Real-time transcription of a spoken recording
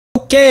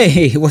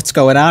Okay, what's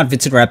going on?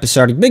 Vincent Rapp is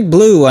starting Big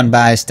Blue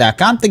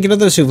Unbiased.com. Thank you to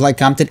those who've liked,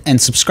 commented, and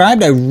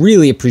subscribed. I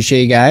really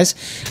appreciate you guys.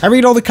 I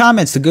read all the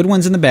comments, the good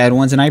ones and the bad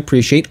ones, and I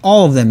appreciate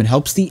all of them. It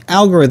helps the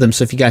algorithm,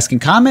 so if you guys can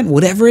comment,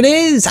 whatever it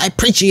is, I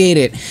appreciate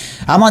it.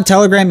 I'm on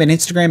Telegram and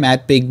Instagram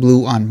at Big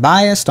Blue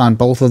Unbiased on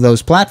both of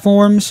those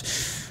platforms.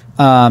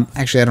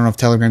 Actually, I don't know if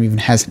Telegram even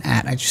has an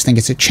 @ I just think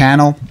it's a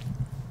channel.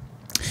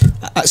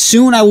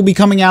 Soon I will be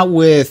coming out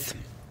with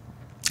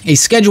a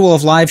schedule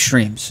of live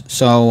streams.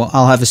 So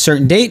I'll have a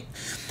certain date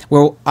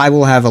where I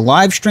will have a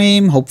live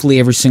stream, hopefully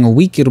every single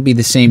week. It'll be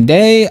the same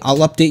day. I'll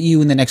update you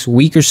in the next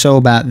week or so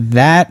about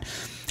that.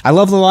 I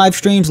love the live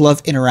streams,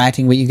 love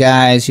interacting with you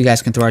guys. You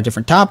guys can throw out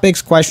different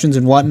topics, questions,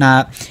 and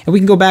whatnot, and we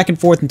can go back and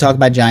forth and talk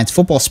about Giants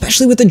football,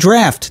 especially with the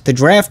draft. The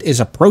draft is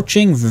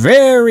approaching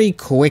very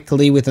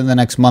quickly within the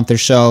next month or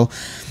so.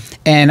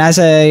 And as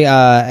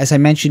I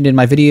mentioned in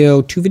my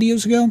video 2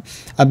 videos ago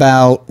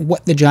about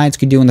what the Giants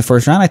could do in the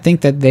first round, I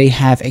think that they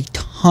have a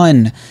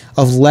ton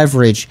of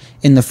leverage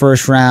in the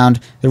first round.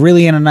 They're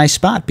really in a nice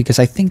spot because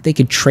I think they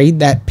could trade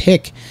that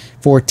pick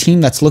for a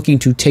team that's looking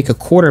to take a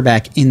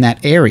quarterback in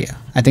that area.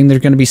 I think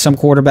there's going to be some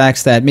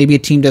quarterbacks that maybe a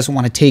team doesn't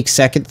want to take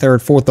 2nd,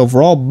 3rd, 4th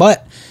overall,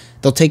 but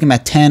they'll take them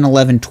at 10,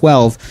 11,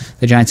 12.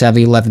 The Giants have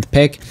the 11th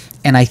pick,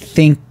 and I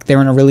think they're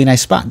in a really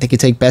nice spot. They could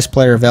take best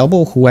player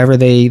available, whoever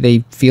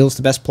they feel is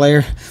the best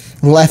player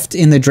left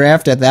in the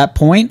draft at that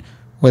point,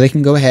 or they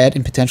can go ahead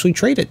and potentially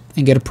trade it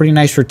and get a pretty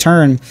nice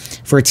return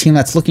for a team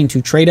that's looking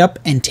to trade up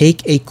and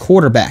take a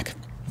quarterback.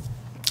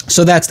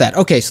 So that's that.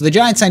 Okay, so the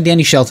Giants signed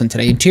Danny Shelton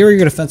today,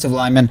 interior defensive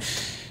lineman.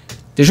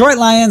 Detroit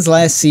Lions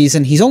last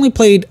season, he's only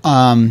played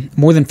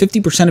more than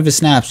 50% of his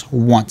snaps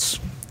once.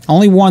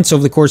 Only once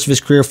over the course of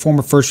his career,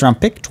 former first-round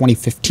pick,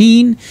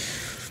 2015.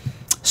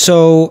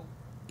 So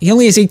he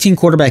only has 18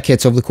 quarterback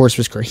hits over the course of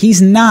his career.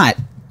 He's not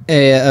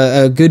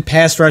a good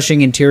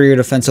pass-rushing interior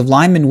defensive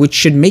lineman, which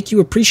should make you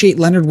appreciate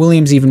Leonard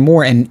Williams even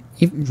more and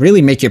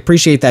really make you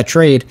appreciate that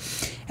trade.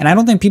 And I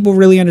don't think people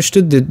really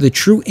understood the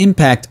true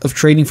impact of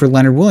trading for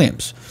Leonard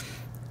Williams.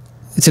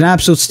 It's an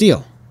absolute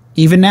steal.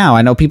 Even now,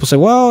 I know people say,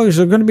 well, is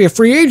there going to be a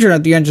free agent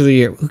at the end of the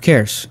year? Who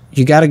cares?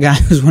 You got a guy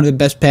who's one of the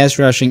best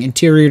pass-rushing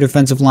interior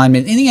defensive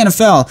linemen in the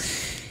NFL,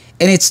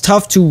 and it's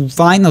tough to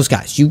find those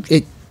guys. You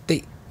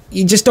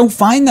just don't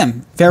find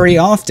them very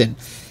often.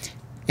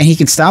 And he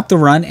can stop the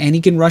run, and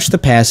he can rush the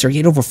passer. He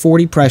had over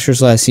 40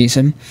 pressures last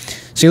season.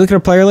 So you look at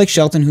a player like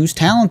Shelton, who's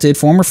talented,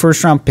 former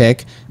first-round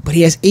pick, but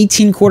he has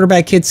 18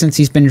 quarterback hits since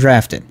he's been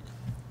drafted.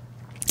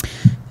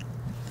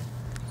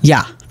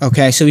 Yeah.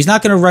 Okay, so he's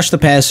not going to rush the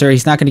passer.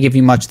 He's not going to give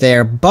you much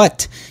there,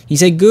 but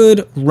he's a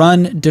good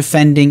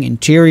run-defending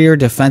interior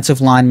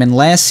defensive lineman.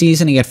 Last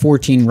season, he had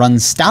 14 run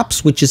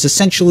stops, which is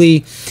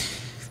essentially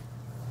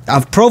a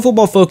Pro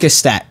Football Focus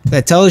stat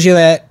that tells you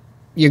that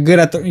you're good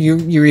at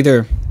you're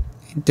either,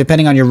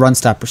 depending on your run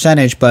stop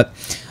percentage, but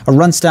a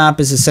run stop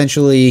is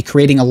essentially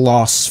creating a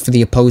loss for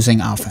the opposing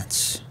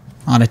offense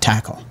on a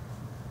tackle.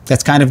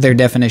 That's kind of their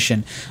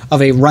definition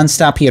of a run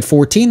stop. He had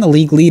 14, the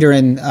league leader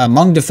in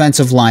among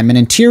defensive linemen,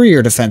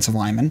 interior defensive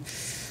linemen,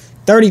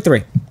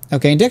 33.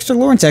 Okay, and Dexter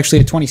Lawrence actually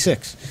had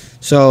 26.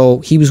 So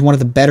he was one of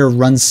the better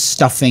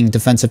run-stuffing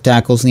defensive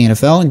tackles in the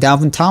NFL, and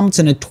Dalvin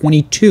Tomlinson at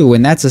 22,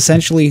 and that's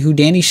essentially who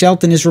Danny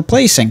Shelton is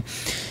replacing.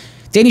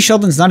 Danny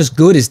Shelton's not as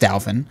good as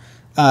Dalvin,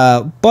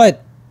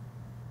 but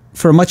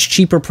for a much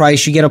cheaper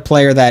price, you get a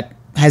player that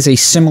has a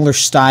similar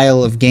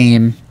style of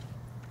game.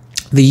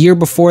 The year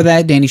before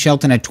that, Danny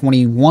Shelton had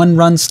 21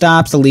 run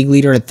stops. The league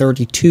leader had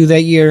 32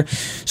 that year.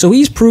 So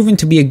he's proven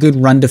to be a good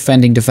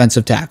run-defending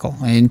defensive tackle,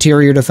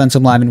 interior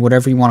defensive lineman,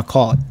 whatever you want to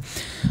call it.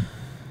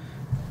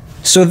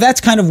 So that's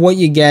kind of what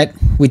you get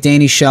with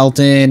Danny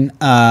Shelton.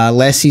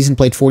 Last season,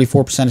 played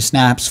 44% of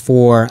snaps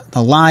for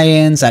the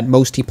Lions. At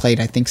most, he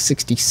played, I think,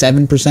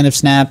 67% of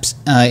snaps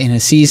in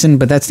a season,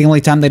 but that's the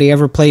only time that he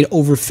ever played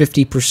over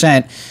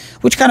 50%,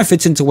 which kind of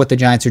fits into what the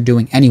Giants are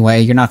doing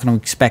anyway. You're not going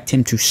to expect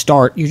him to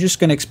start. You're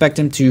just going to expect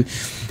him to,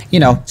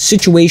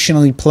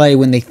 situationally play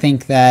when they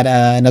think that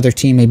another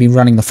team may be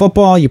running the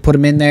football. You put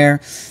him in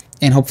there,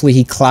 and hopefully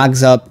he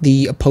clogs up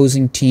the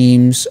opposing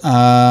team's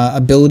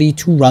ability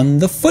to run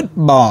the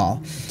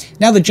football.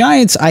 Now, the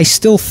Giants, I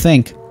still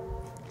think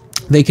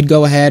they could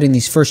go ahead in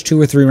these first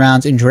 2 or 3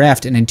 rounds and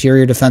draft an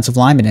interior defensive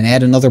lineman and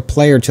add another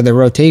player to their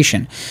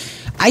rotation.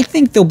 I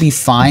think they'll be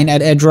fine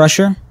at edge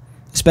rusher,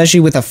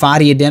 especially with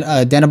Afadi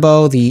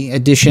Adenabo, the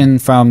addition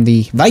from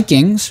the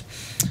Vikings.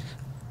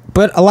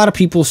 But a lot of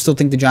people still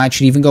think the Giants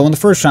should even go in the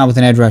first round with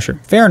an edge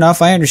rusher. Fair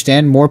enough, I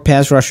understand. More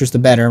pass rushers, the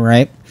better,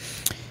 right?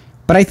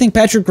 But I think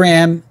Patrick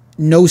Graham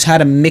knows how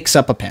to mix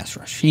up a pass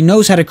rush. He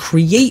knows how to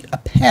create a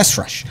pass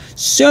rush.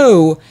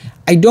 So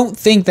I don't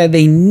think that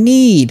they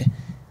need,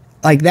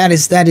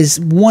 that is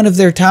one of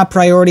their top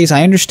priorities.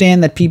 I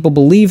understand that people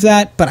believe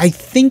that, but I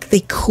think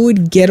they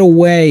could get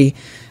away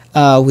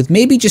with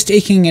maybe just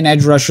taking an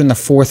edge rusher in the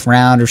 4th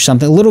round or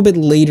something, a little bit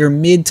later,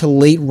 mid to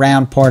late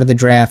round part of the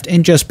draft,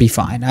 and just be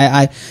fine.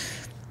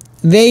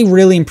 They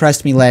really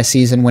impressed me last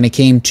season when it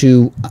came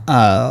to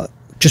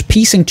just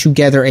piecing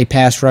together a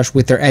pass rush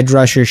with their edge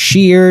rushers,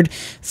 Sheard,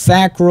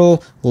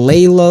 Fackrell,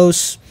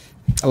 Lalos.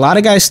 A lot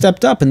of guys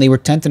stepped up, and they were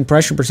 10th in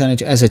pressure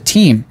percentage as a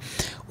team.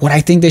 What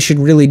I think they should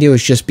really do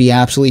is just be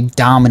absolutely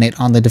dominant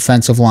on the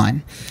defensive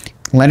line.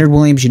 Leonard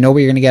Williams, you know what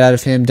you're going to get out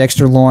of him.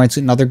 Dexter Lawrence,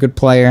 another good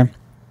player.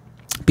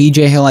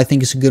 B.J. Hill, I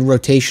think, is a good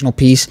rotational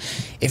piece.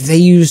 If they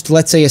used,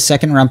 let's say, a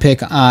second-round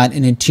pick on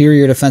an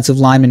interior defensive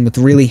lineman with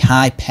really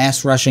high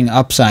pass rushing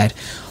upside,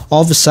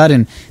 all of a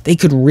sudden, they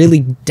could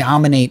really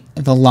dominate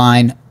the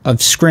line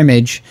of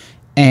scrimmage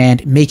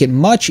and make it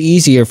much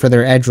easier for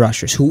their edge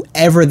rushers,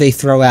 whoever they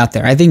throw out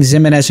there. I think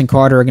Zimenez and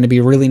Carter are going to be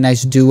a really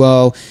nice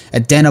duo,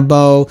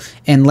 Adenabo,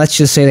 and let's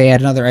just say they had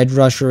another edge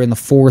rusher in the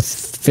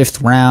 4th,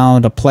 5th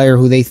round, a player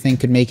who they think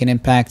could make an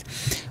impact.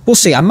 We'll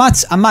see. I'm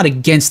not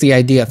against the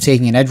idea of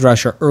taking an edge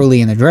rusher early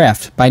in the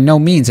draft. By no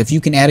means. If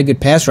you can add a good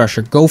pass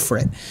rusher, go for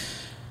it.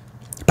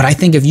 But I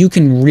think if you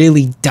can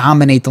really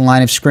dominate the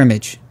line of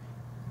scrimmage,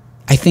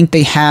 I think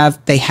they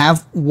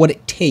have what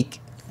it takes.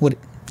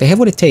 They have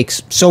what it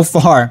takes so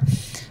far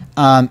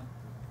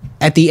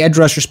at the edge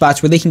rusher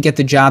spots where they can get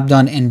the job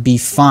done and be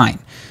fine.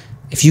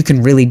 If you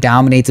can really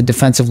dominate the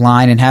defensive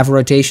line and have a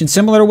rotation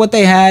similar to what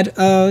they had,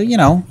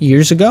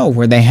 years ago,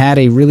 where they had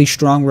a really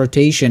strong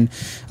rotation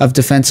of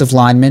defensive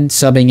linemen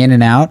subbing in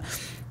and out,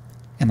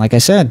 and like I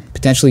said,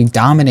 potentially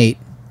dominate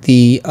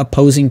the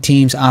opposing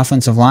team's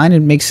offensive line,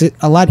 it makes it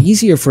a lot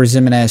easier for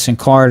Zimenez and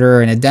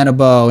Carter and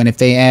Adenabo. And if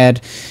they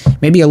add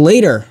maybe a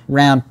later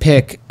round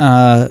pick,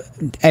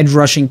 edge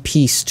rushing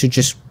piece to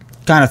just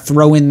kind of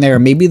throw in there,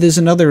 maybe there's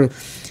another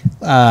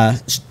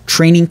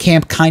training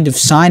camp kind of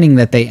signing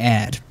that they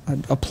add,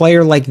 a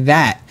player like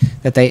that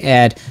they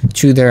add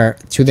to their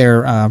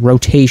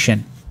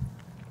rotation.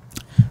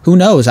 Who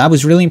knows? I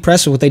was really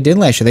impressed with what they did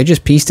last year. They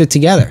just pieced it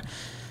together.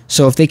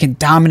 So if they can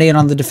dominate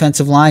on the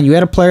defensive line, you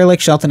had a player like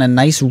Shelton, a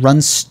nice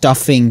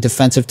run-stuffing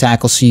defensive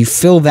tackle, so you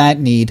fill that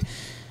need.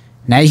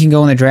 Now you can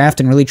go in the draft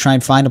and really try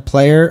and find a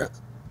player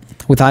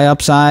with high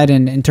upside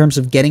and in terms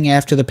of getting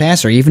after the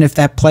passer. Even if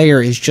that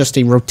player is just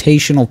a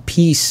rotational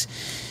piece,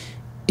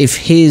 if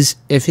his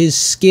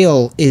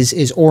skill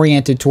is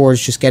oriented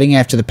towards just getting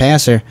after the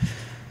passer,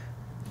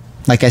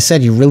 like I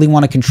said, you really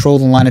want to control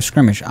the line of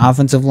scrimmage,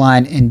 offensive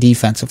line and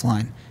defensive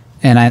line.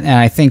 And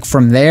I think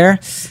from there,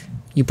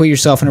 you put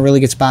yourself in a really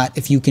good spot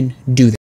if you can do that.